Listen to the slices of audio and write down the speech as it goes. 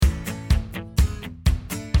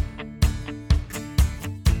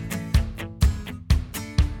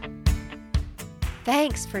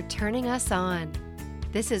Thanks for turning us on.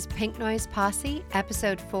 This is Pink Noise Posse,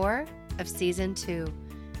 episode 4 of season 2,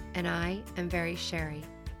 and I am Very Sherry.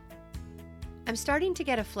 I'm starting to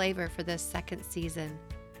get a flavor for this second season.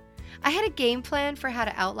 I had a game plan for how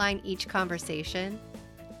to outline each conversation,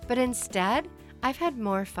 but instead, I've had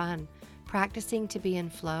more fun practicing to be in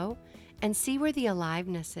flow and see where the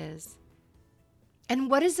aliveness is. And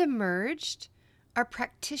what has emerged are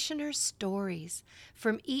practitioner stories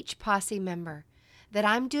from each posse member that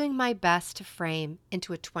I'm doing my best to frame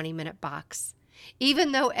into a 20-minute box,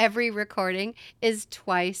 even though every recording is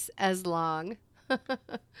twice as long.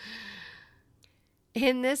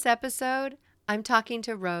 In this episode, I'm talking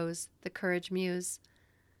to Rose, the Courage Muse,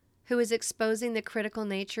 who is exposing the critical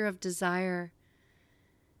nature of desire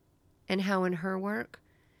and how in her work,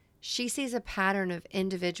 she sees a pattern of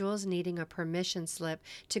individuals needing a permission slip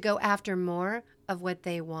to go after more of what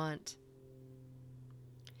they want.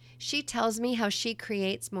 She tells me how she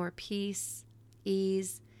creates more peace,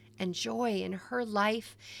 ease, and joy in her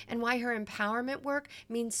life and why her empowerment work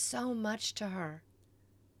means so much to her.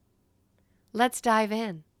 Let's dive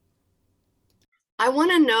in. I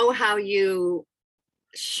want to know how you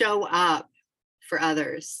show up for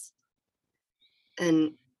others.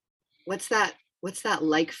 And what's that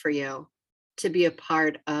like for you to be a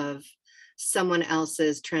part of someone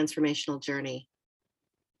else's transformational journey?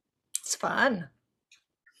 It's fun.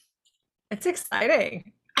 It's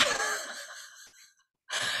exciting.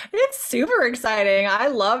 It's super exciting. I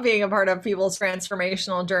love being a part of people's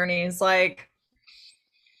transformational journeys. Like,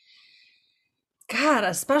 God,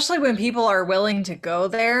 especially when people are willing to go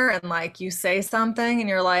there and like you say something and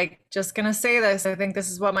you're like, just gonna say this. I think this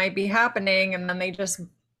is what might be happening. And then they just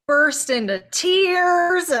burst into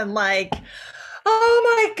tears and like,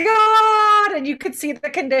 oh my God. And you could see the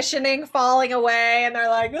conditioning falling away and they're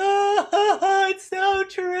like, oh, it's so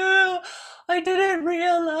true. I didn't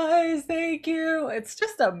realize. Thank you. It's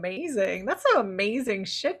just amazing. That's some amazing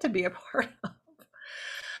shit to be a part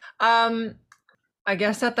of. I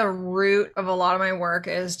guess at the root of a lot of my work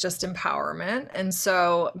is just empowerment. And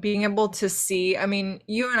so being able to see, I mean,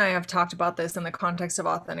 you and I have talked about this in the context of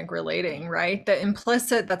authentic relating, right? The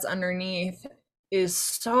implicit that's underneath is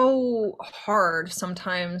so hard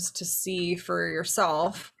sometimes to see for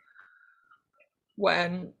yourself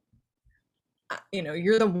when, you know,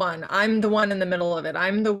 you're the one, I'm the one in the middle of it.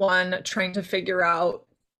 I'm the one trying to figure out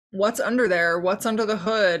what's under there, what's under the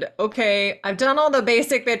hood. Okay, I've done all the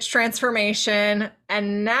basic bitch transformation,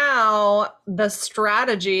 and now the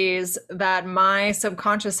strategies that my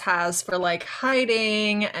subconscious has for like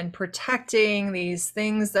hiding and protecting these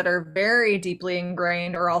things that are very deeply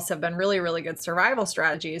ingrained or also have been really, really good survival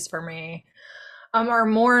strategies for me are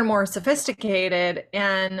more and more sophisticated.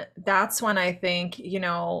 And that's when I think, you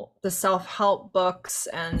know, the self-help books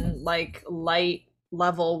and like light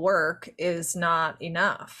level work is not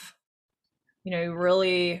enough. You know, you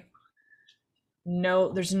really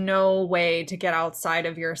know there's no way to get outside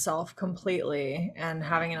of yourself completely, and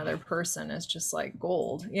having another person is just like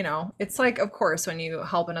gold. You know, it's like, of course, when you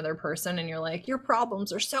help another person and you're like, your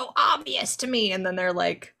problems are so obvious to me, and then they're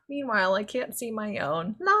like, meanwhile, I can't see my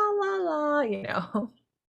own, la la la, you know.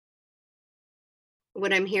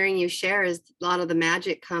 What I'm hearing you share is a lot of the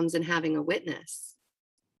magic comes in having a witness.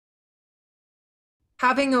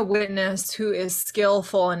 Having a witness who is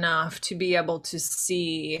skillful enough to be able to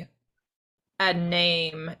see and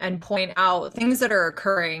name and point out things that are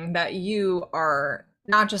occurring that you are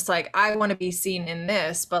not just like, I want to be seen in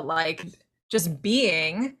this, but like just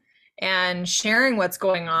being and sharing what's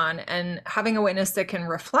going on and having a witness that can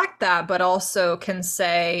reflect that, but also can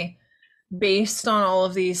say, based on all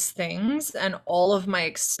of these things and all of my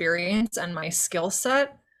experience and my skill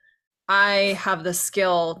set, I have the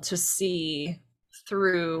skill to see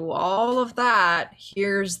through all of that.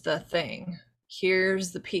 Here's the thing.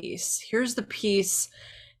 Here's the piece. Here's the piece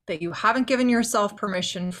that you haven't given yourself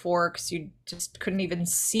permission for because you just couldn't even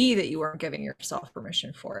see that you weren't giving yourself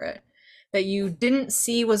permission for it. That you didn't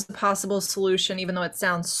see was a possible solution, even though it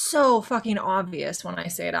sounds so fucking obvious when I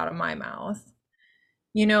say it out of my mouth.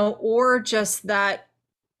 You know, or just that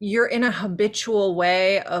you're in a habitual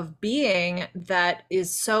way of being that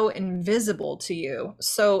is so invisible to you.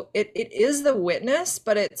 So it is the witness,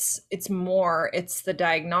 but it's more, it's the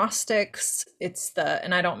diagnostics, it's the,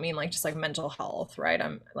 and I don't mean like just like mental health, right?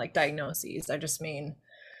 I'm like diagnoses. I just mean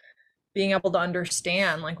being able to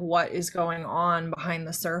understand like what is going on behind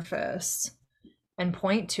the surface and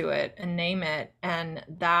point to it and name it. And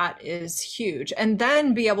that is huge. And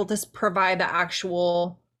then be able to provide the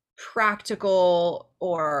actual practical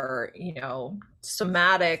or, you know,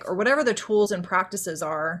 somatic or whatever the tools and practices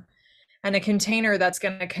are and a container that's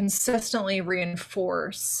going to consistently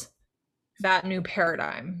reinforce that new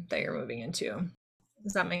paradigm that you're moving into.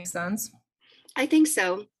 Does that make sense? I think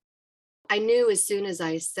so. I knew as soon as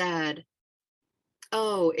I said,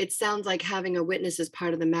 oh, it sounds like having a witness is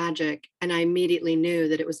part of the magic. And I immediately knew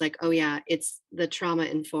that it was like, oh yeah, it's the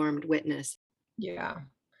trauma-informed witness. Yeah.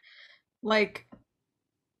 Like,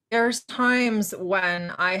 there's times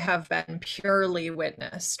when I have been purely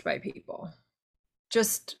witnessed by people,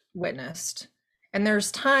 just witnessed. And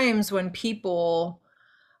there's times when people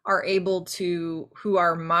are able to, who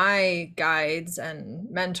are my guides and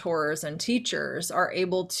mentors and teachers, are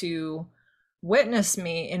able to witness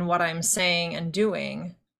me in what I'm saying and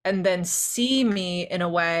doing, and then see me in a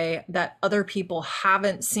way that other people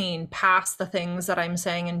haven't seen past the things that I'm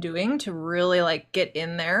saying and doing, to really like get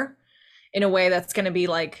in there in a way that's going to be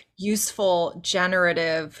like useful,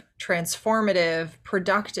 generative, transformative,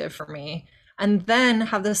 productive for me, and then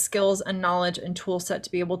have the skills and knowledge and tool set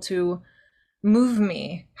to be able to move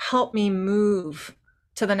me, help me move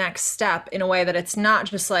to the next step in a way that it's not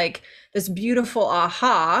just like this beautiful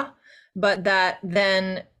aha, but that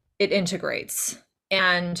then it integrates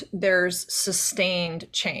and there's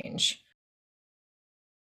sustained change.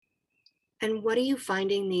 And what are you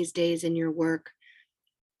finding these days in your work?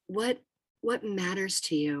 What matters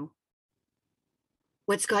to you?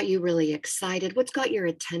 What's got you really excited? What's got your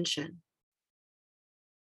attention?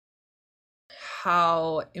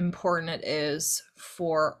 How important it is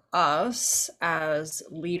for us as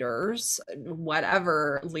leaders,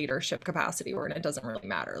 whatever leadership capacity we're in, it doesn't really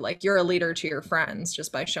matter. Like, you're a leader to your friends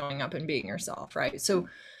just by showing up and being yourself, right? So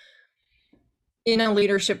in a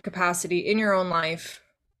leadership capacity in your own life,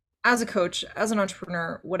 as a coach, as an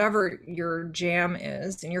entrepreneur, whatever your jam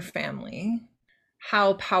is in your family,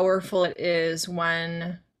 how powerful it is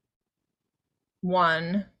when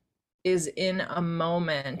one is in a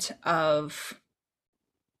moment of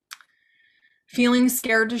feeling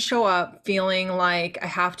scared to show up, feeling like I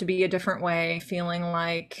have to be a different way, feeling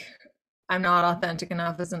like I'm not authentic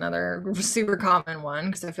enough is another super common one,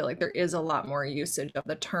 because I feel like there is a lot more usage of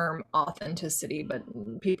the term authenticity, but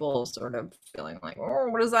people sort of feeling like, oh,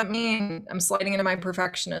 what does that mean? I'm sliding into my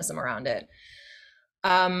perfectionism around it.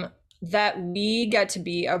 That we get to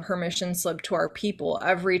be a permission slip to our people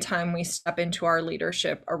every time we step into our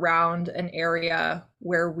leadership around an area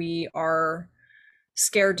where we are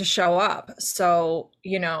scared to show up. So,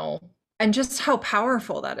 and just how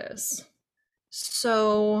powerful that is.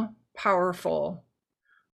 So powerful.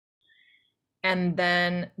 And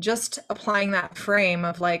then just applying that frame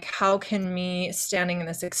of like, how can me standing in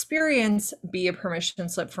this experience be a permission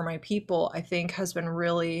slip for my people, I think has been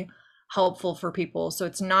really helpful for people. So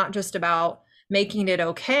it's not just about making it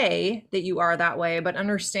okay that you are that way, but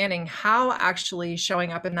understanding how actually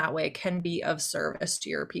showing up in that way can be of service to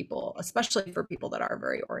your people, especially for people that are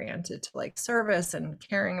very oriented to like service and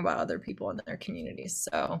caring about other people in their communities.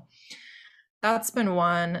 So that's been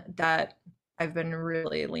one that I've been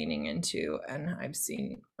really leaning into, and I've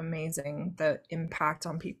seen amazing. The impact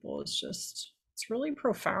on people is just, it's really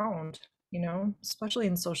profound, especially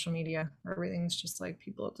in social media, where everything's just like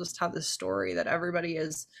people just have this story that everybody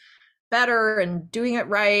is better and doing it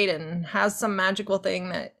right and has some magical thing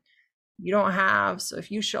that you don't have. So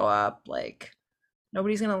if you show up, like,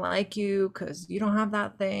 nobody's gonna like you because you don't have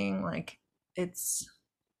that thing. Like, it's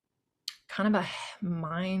kind of a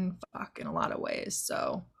mind fuck in a lot of ways.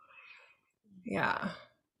 So yeah.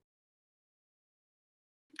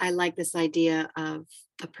 I like this idea of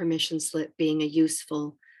a permission slip being a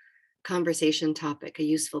useful conversation topic, a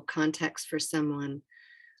useful context for someone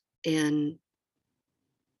in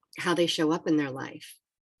how they show up in their life.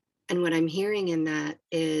 And what I'm hearing in that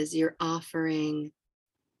is you're offering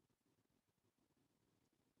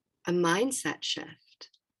a mindset shift.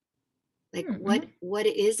 Like, what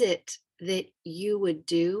is it that you would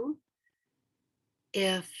do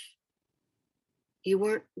if you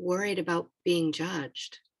weren't worried about being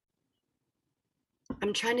judged?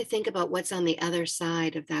 I'm trying to think about what's on the other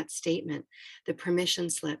side of that statement, the permission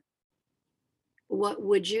slip. What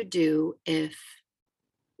would you do if,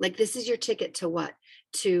 like, this is your ticket to what?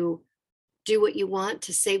 To do what you want,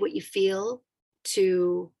 to say what you feel,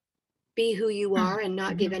 to be who you are and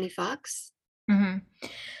not give any fucks?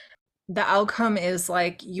 The outcome is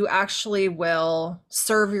like, you actually will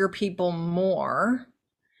serve your people more,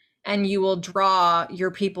 and you will draw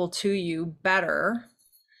your people to you better,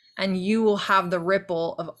 and you will have the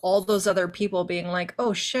ripple of all those other people being like,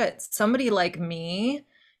 oh shit, somebody like me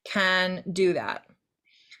can do that.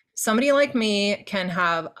 Somebody like me can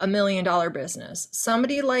have $1 million business.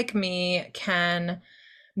 Somebody like me can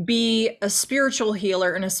be a spiritual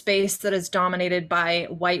healer in a space that is dominated by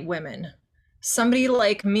white women. Somebody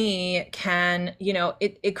like me can,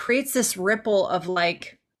 it creates this ripple of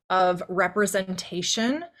of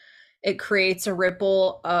representation. It creates a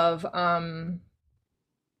ripple of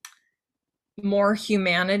more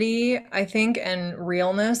humanity, I think, and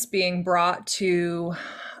realness being brought to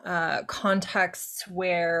contexts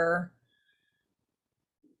where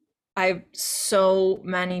so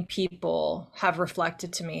many people have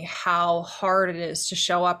reflected to me how hard it is to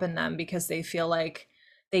show up in them because they feel like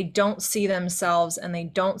they don't see themselves and they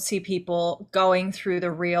don't see people going through the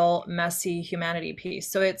real messy humanity piece.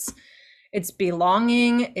 So it's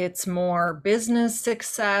belonging, it's more business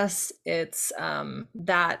success, it's a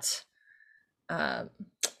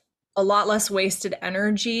lot less wasted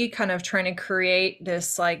energy kind of trying to create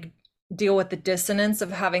this deal with the dissonance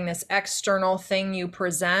of having this external thing you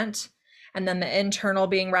present and then the internal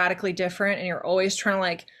being radically different, and you're always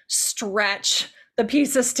trying to stretch the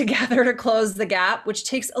pieces together to close the gap, which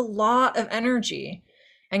takes a lot of energy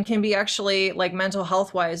and can be actually mental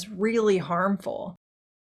health wise really harmful.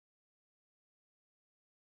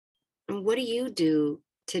 And what do you do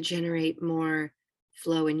to generate more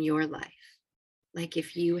flow in your life?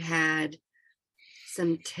 If you had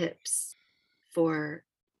some tips for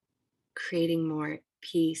creating more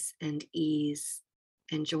peace and ease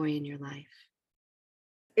and joy in your life?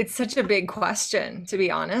 It's such a big question, to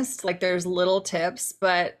be honest. There's little tips,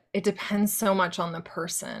 but it depends so much on the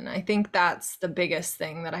person. I think that's the biggest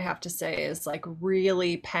thing that I have to say is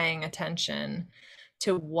really paying attention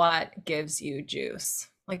to what gives you juice,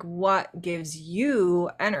 what gives you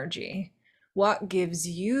energy, what gives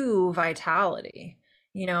you vitality,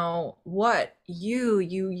 what your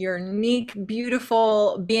unique,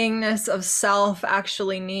 beautiful beingness of self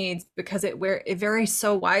actually needs, because it varies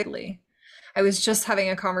so widely. I was just having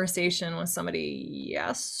a conversation with somebody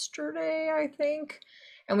yesterday, I think,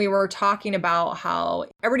 and we were talking about how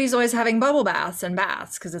everybody's always having bubble baths and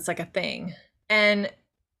baths because it's a thing. And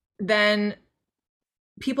then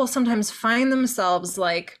people sometimes find themselves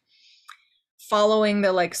following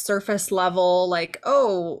the surface level,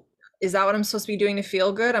 oh, is that what I'm supposed to be doing to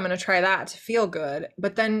feel good? I'm going to try that to feel good.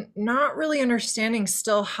 But then not really understanding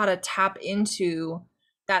still how to tap into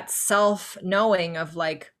that self-knowing of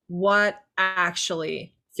what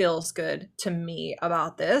actually feels good to me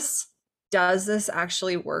about this. Does this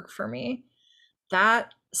actually work for me?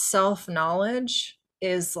 That self-knowledge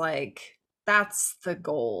is that's the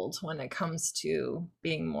gold when it comes to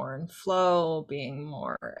being more in flow, being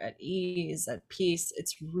more at ease, at peace.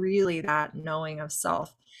 It's really that knowing of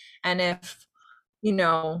self. And if,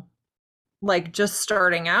 just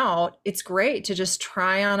starting out, it's great to just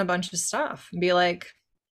try on a bunch of stuff and be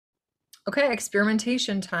okay,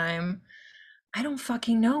 experimentation time. I don't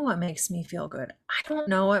fucking know what makes me feel good. I don't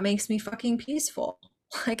know what makes me fucking peaceful.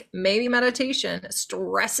 Maybe meditation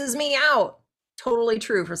stresses me out. Totally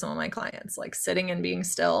true for some of my clients, sitting and being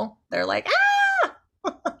still. They're ah!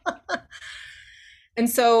 And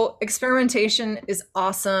so experimentation is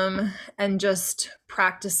awesome, and just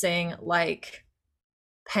practicing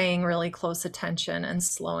paying really close attention and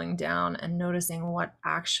slowing down and noticing what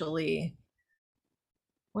actually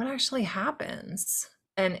happens.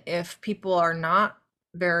 And if people are not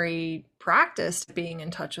very practiced being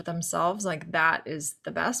in touch with themselves, that is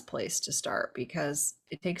the best place to start, because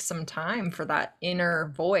it takes some time for that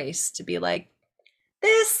inner voice to be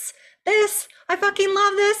this, I fucking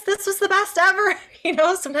love this was the best ever.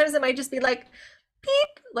 Sometimes it might just be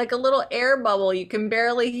beep, a little air bubble you can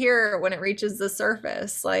barely hear when it reaches the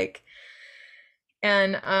surface.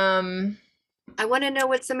 And I want to know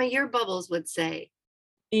what some of your bubbles would say.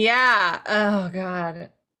 Yeah. Oh God.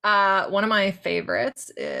 One of my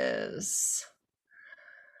favorites is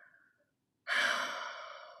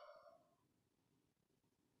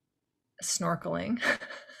snorkeling.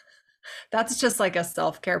 That's just a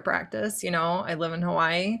self-care practice. I live in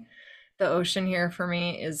Hawaii. The ocean here for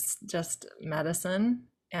me is just medicine.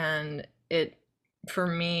 And for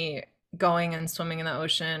me, going and swimming in the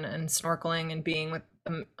ocean and snorkeling and being with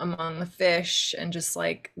among the fish and just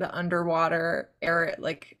the underwater air,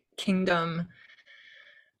 kingdom,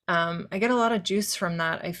 I get a lot of juice from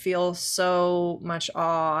that. I feel so much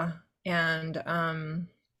awe, and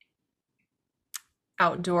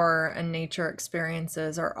outdoor and nature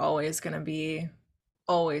experiences are always going to be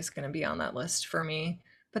on that list for me.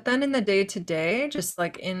 But then in the day to day, just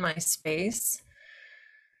in my space,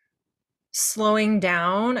 slowing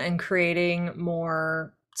down and creating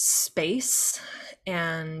more space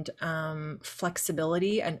and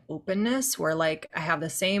flexibility and openness, where I have the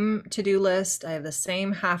same to-do list, I have the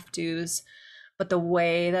same have-tos, but the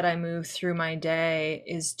way that I move through my day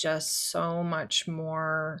is just so much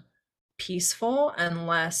more peaceful and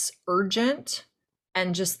less urgent,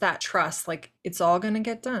 and just that trust, like it's all going to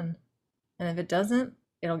get done. And if it doesn't,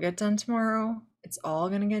 it'll get done tomorrow. It's all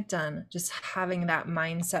going to get done. Just having that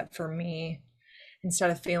mindset for me, instead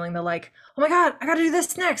of feeling the like, oh my God, I got to do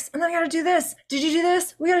this next. And then I got to do this. Did you do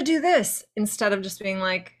this? We got to do this. Instead of just being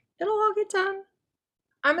like, it'll all get done.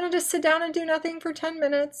 I'm going to just sit down and do nothing for 10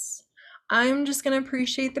 minutes. I'm just going to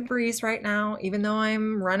appreciate the breeze right now, even though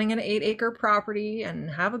I'm running an 8-acre property and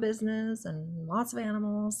have a business and lots of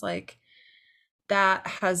animals. Like, that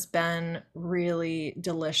has been really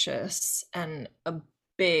delicious and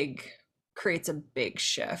creates a big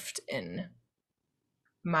shift in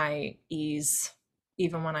my ease,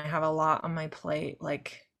 even when I have a lot on my plate.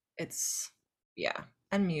 Like, it's, yeah.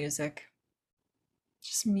 And music,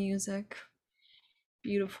 just music,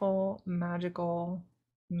 beautiful, magical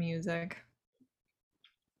music.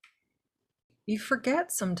 You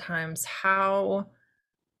forget sometimes how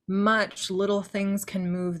much little things can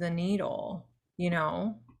move the needle, you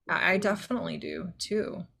know? I definitely do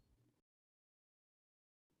too.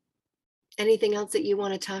 Anything else that you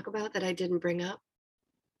want to talk about that I didn't bring up?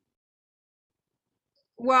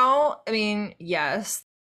 Well, I mean, yes,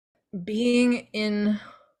 being in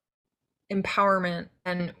empowerment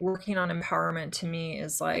and working on empowerment to me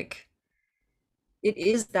is like, it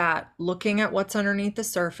is that looking at what's underneath the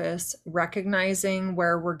surface, recognizing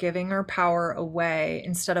where we're giving our power away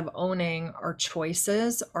instead of owning our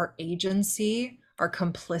choices, our agency, our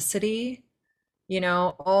complicity, you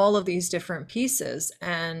know, all of these different pieces,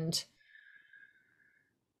 and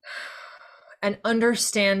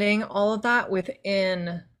understanding all of that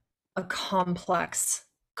within a complex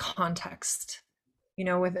context, you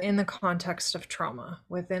know, within the context of trauma,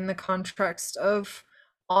 within the context of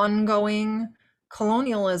ongoing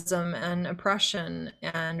colonialism and oppression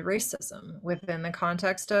and racism, within the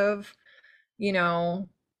context of, you know,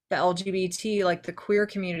 the LGBT, like the queer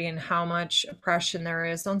community, and how much oppression there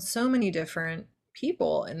is on so many different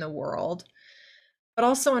people in the world, but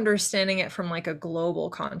also understanding it from like a global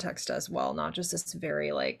context as well, not just this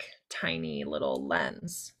very like tiny little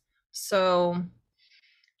lens. So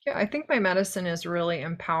yeah, I think my medicine is really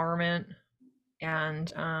empowerment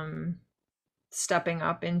and stepping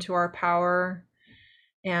up into our power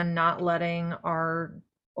and not letting our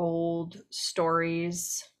old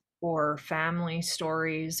stories or family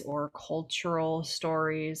stories or cultural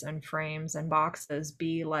stories and frames and boxes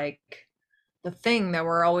be like the thing that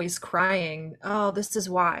we're always crying, oh, this is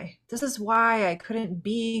why I couldn't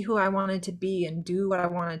be who I wanted to be and do what I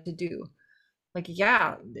wanted to do. Like,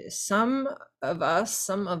 yeah, some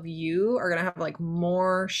of you are gonna have like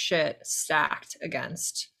more shit stacked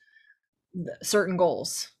against certain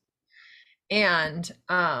goals, and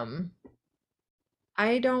I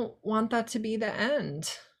don't want that to be the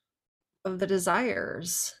end of the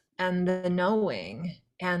desires and the knowing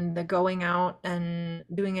and the going out and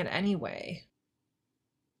doing it anyway.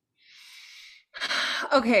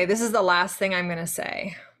 Okay, this is the last thing I'm going to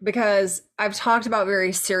say, because I've talked about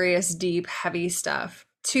very serious, deep, heavy stuff.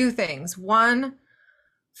 2 things. 1,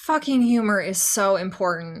 fucking humor is so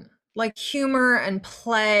important. Like, humor and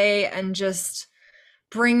play and just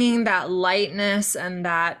bringing that lightness and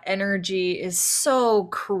that energy is so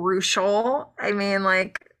crucial. I mean,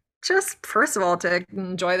 like, just first of all, to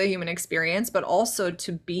enjoy the human experience, but also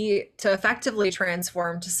to effectively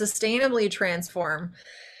transform, to sustainably transform.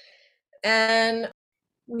 And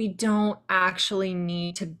we don't actually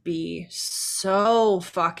need to be so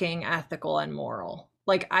fucking ethical and moral.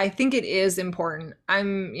 Like, I think it is important.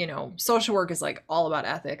 I'm, you know, social work is like all about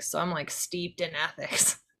ethics. So I'm like steeped in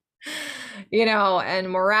ethics, you know, and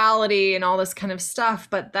morality and all this kind of stuff.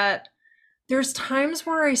 But that there's times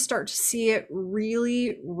where I start to see it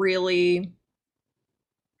really, really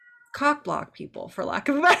cock block people, for lack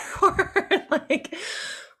of a better word. Like,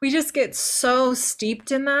 we just get so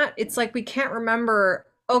steeped in that. It's like we can't remember,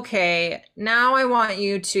 okay, now I want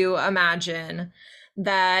you to imagine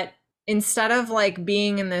that instead of like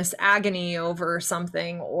being in this agony over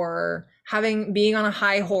something or being on a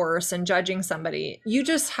high horse and judging somebody, you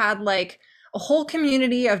just had like a whole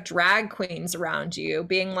community of drag queens around you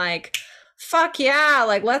being like, fuck yeah,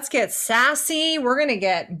 like, let's get sassy, we're gonna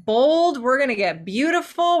get bold, we're gonna get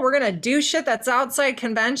beautiful, we're gonna do shit that's outside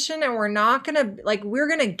convention, and we're not gonna, like, we're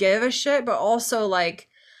gonna give a shit, but also like,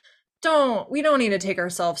 we don't need to take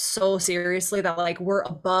ourselves so seriously that like we're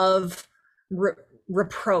above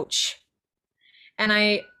reproach. And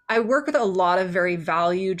I work with a lot of very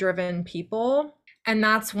value driven people, and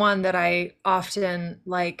that's one that I often,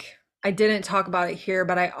 like, I didn't talk about it here,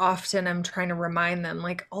 but I often am trying to remind them,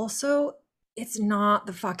 like, also it's not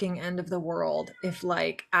the fucking end of the world if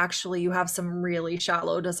like actually you have some really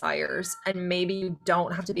shallow desires, and maybe you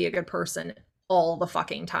don't have to be a good person all the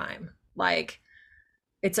fucking time. Like,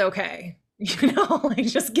 it's okay. You know, like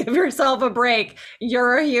just give yourself a break.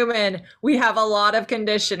 You're a human. We have a lot of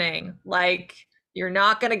conditioning. Like, you're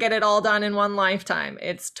not going to get it all done in one lifetime.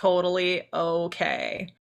 It's totally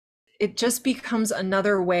okay. It just becomes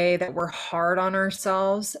another way that we're hard on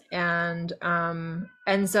ourselves, and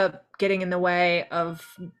ends up getting in the way of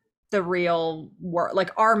the real work, like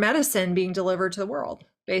our medicine being delivered to the world,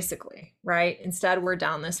 basically, right? Instead, we're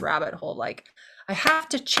down this rabbit hole. Like, I have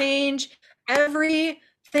to change everything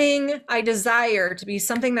I desire to be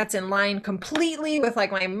something that's in line completely with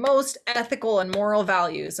like my most ethical and moral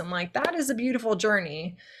values. And like, that is a beautiful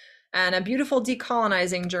journey and a beautiful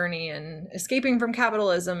decolonizing journey and escaping from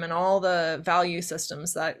capitalism and all the value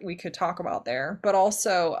systems that we could talk about there. But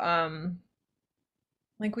also,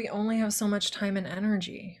 like, we only have so much time and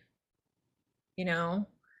energy, you know?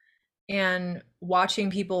 And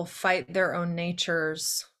watching people fight their own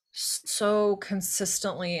natures so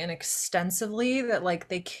consistently and extensively that like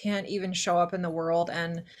they can't even show up in the world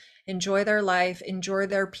and enjoy their life, enjoy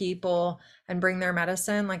their people, and bring their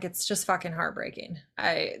medicine. Like, it's just fucking heartbreaking.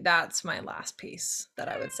 That's my last piece that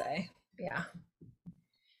I would say. Yeah.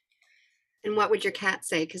 And what would your cat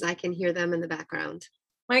say? Because I can hear them in the background.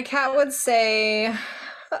 My cat would say,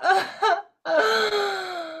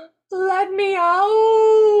 let me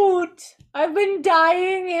out. I've been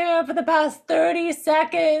dying here for the past 30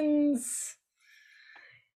 seconds.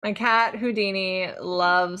 My cat, Houdini,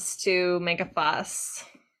 loves to make a fuss.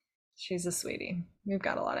 She's a sweetie. We've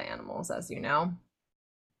got a lot of animals, as you know.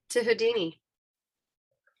 To Houdini.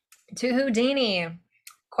 To Houdini,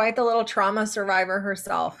 quite the little trauma survivor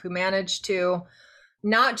herself, who managed to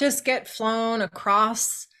not just get flown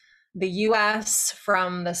across the US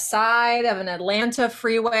from the side of an Atlanta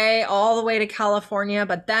freeway all the way to California,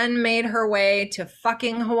 but then made her way to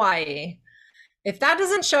fucking Hawaii. If that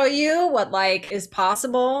doesn't show you what like is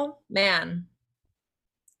possible, man,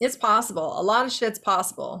 it's possible. A lot of shit's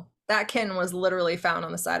possible. That kitten was literally found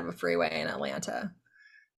on the side of a freeway in Atlanta,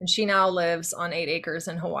 and she now lives on 8 acres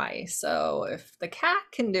in Hawaii. So if the cat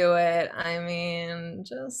can do it, I mean,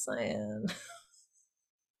 just saying.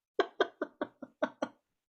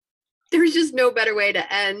 There's just no better way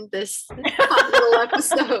to end this hot little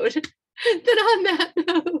episode than on that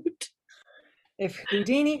note. If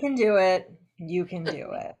Houdini can do it, you can do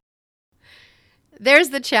it. There's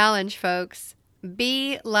the challenge, folks.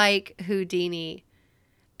 Be like Houdini,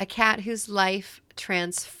 a cat whose life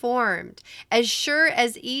transformed, as sure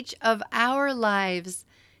as each of our lives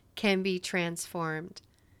can be transformed.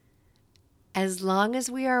 As long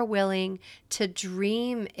as we are willing to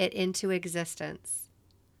dream it into existence.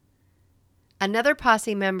 Another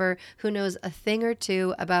posse member who knows a thing or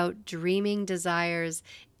two about dreaming desires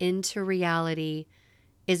into reality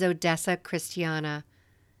is Odessa Christiana.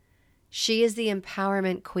 She is the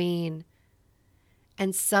empowerment queen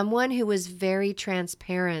and someone who was very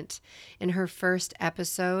transparent in her first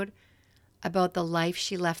episode about the life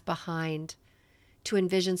she left behind to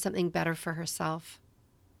envision something better for herself.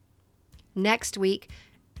 Next week,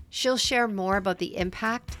 she'll share more about the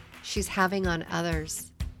impact she's having on others.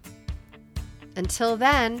 Until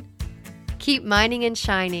then, keep mining and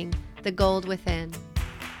shining the gold within.